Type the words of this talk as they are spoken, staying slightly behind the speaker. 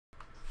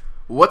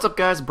What's up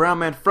guys, Brown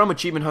Man from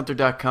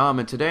Achievements1187.com,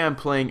 and today I'm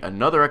playing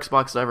another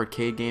Xbox Live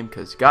Arcade game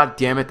because god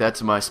damn it,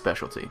 that's my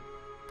specialty.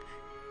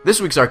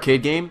 This week's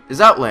arcade game is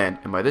Outland,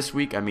 and by this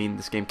week I mean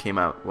this game came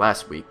out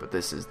last week, but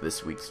this is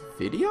this week's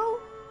video?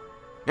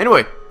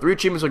 Anyway, 3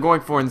 achievements we're going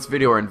for in this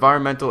video are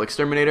Environmental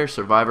Exterminator,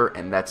 Survivor,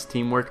 and that's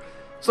Teamwork.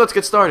 So let's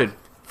get started.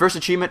 First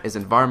achievement is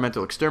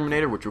Environmental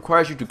Exterminator, which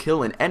requires you to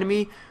kill an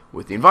enemy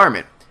with the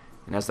environment.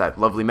 And as that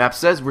lovely map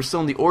says, we're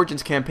still in the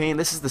Origins campaign.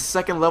 This is the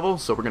second level,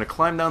 so we're going to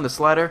climb down this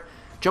ladder,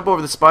 jump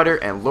over the spider,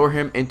 and lure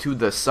him into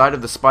the side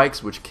of the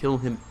spikes, which kill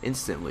him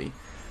instantly.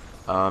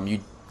 You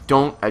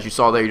don't, as you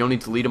saw there, you don't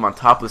need to lead him on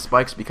top of the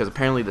spikes because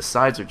apparently the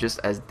sides are just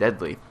as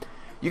deadly.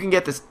 You can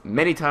get this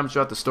many times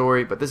throughout the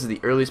story, but this is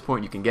the earliest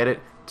point you can get it.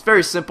 It's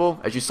very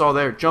simple. As you saw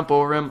there, jump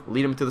over him,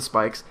 lead him to the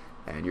spikes,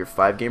 and your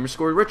 5 gamers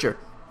scored richer.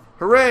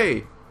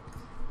 Hooray!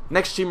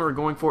 Next achievement we're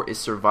going for is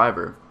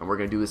Survivor, and we're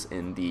going to do this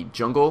in the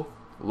jungle,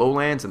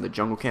 lowlands, and the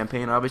jungle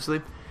campaign,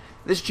 obviously.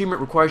 This achievement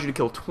requires you to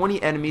kill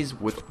 20 enemies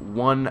with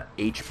 1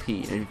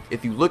 HP. And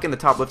if you look in the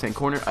top left-hand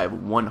corner, I have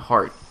 1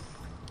 heart.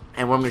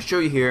 And what I'm going to show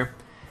you here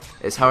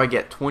is how I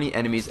get 20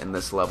 enemies in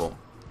this level.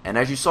 And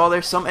as you saw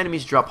there, some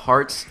enemies drop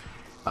hearts.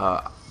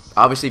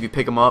 Obviously, if you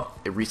pick them up,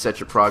 it resets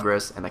your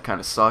progress, and that kind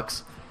of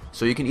sucks.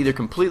 So you can either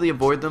completely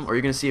avoid them, or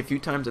you're going to see a few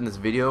times in this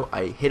video,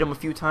 I hit them a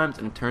few times,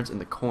 and it turns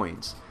into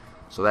coins.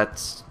 So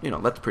that's,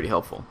 that's pretty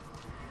helpful.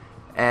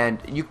 And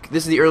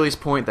this is the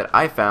earliest point that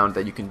I found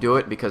that you can do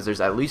it because there's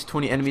at least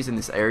 20 enemies in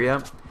this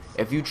area.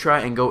 If you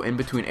try and go in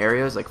between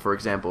areas, like for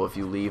example, if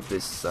you leave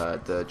this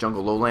the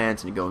jungle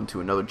lowlands and you go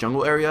into another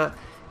jungle area,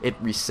 it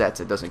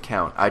resets. It doesn't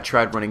count. I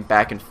tried running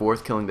back and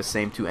forth, killing the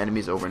same 2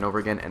 enemies over and over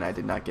again, and I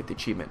did not get the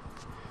achievement.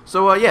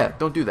 So yeah,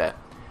 don't do that.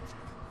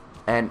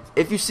 And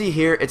if you see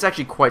here, it's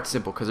actually quite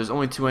simple because there's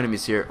only 2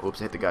 enemies here. Oops,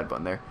 I hit the guide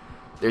button there.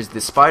 There's the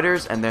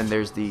spiders, and then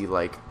there's the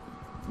like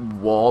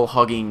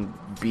wall-hugging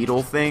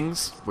beetle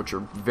things, which are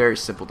very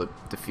simple to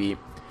defeat.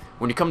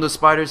 When you come to the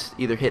spiders,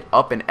 either hit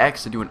up and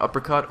X to do an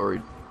uppercut,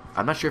 or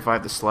I'm not sure if I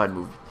have the slide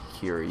move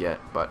here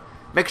yet, but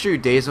make sure you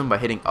daze them by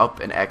hitting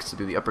up and X to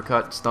do the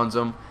uppercut, stuns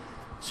them,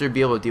 so you'll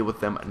be able to deal with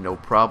them no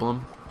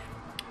problem.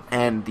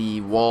 And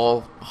the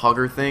wall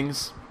hugger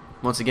things,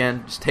 once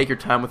again, just take your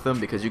time with them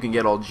because you can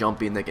get all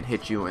jumpy and they can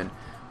hit you and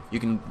you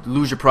can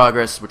lose your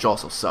progress, which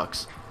also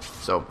sucks.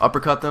 So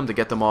uppercut them to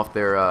get them off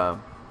their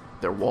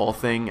wall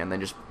thing, and then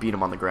just beat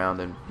them on the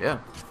ground, and yeah,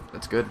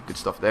 that's good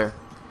stuff there.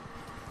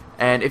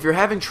 And if you're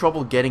having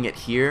trouble getting it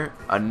here,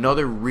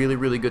 another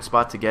really good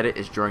spot to get it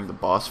is during the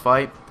boss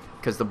fight,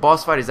 because the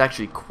boss fight is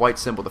actually quite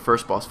simple, the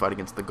first boss fight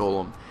against the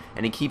golem,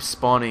 and he keeps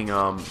spawning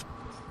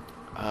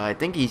I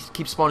think he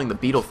keeps spawning the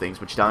beetle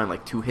things, which die in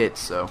like 2 hits.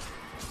 So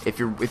if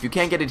you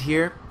can't get it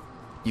here,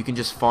 you can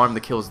just farm the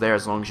kills there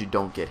as long as you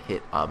don't get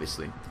hit,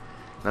 obviously.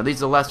 Now these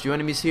are the last few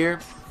enemies here.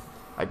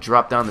 I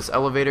dropped down this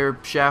elevator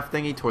shaft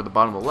thingy toward the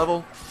bottom of the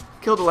level,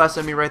 killed the last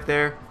enemy right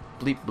there,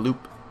 bleep bloop,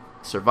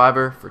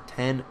 Survivor for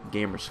 10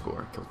 gamer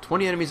score. Killed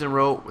 20 enemies in a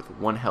row with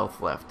 1 health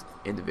left,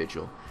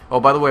 individual. Oh,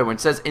 by the way, when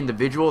it says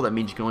individual, that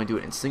means you can only do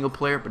it in single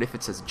player, but if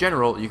it says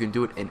general, you can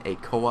do it in a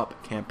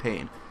co-op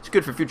campaign. It's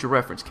good for future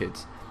reference,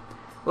 kids.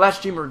 The last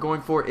achievement we're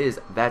going for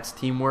is That's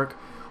Teamwork,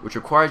 which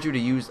requires you to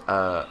use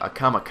a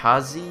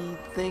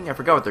kamikaze thing. I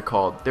forgot what they're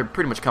called. They're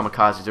pretty much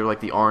kamikazes. They're like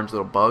the orange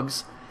little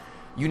bugs.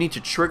 You need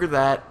to trigger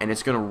that, and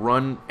it's going to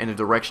run in the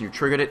direction you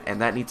triggered it, and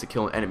that needs to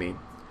kill an enemy.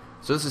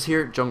 So this is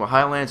here, Jungle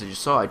Highlands. As you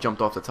saw, I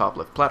jumped off the top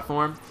left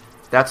platform.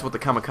 That's what the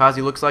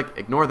kamikaze looks like.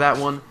 Ignore that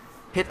one.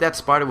 Hit that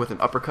spider with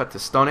an uppercut to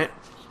stun it.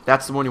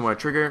 That's the one you want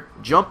to trigger.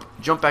 Jump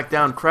back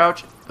down,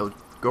 crouch. It'll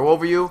go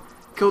over you,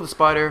 kill the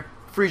spider,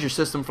 freeze your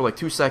system for like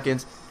 2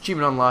 seconds.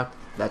 Achievement unlocked.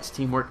 That's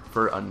Teamwork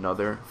for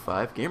another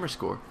 5 gamer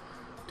score.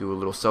 Do a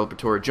little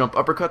celebratory jump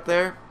uppercut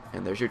there,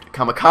 and there's your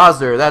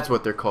kamikaze. That's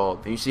what they're called.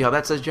 And you see how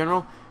that says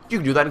general? You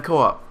can do that in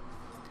co-op.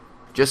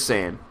 Just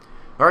saying.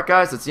 Alright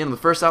guys, that's the end of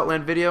the first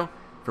Outland video.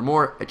 For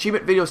more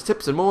achievement videos,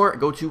 tips, and more,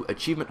 go to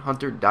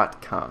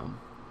Achievement1187.com.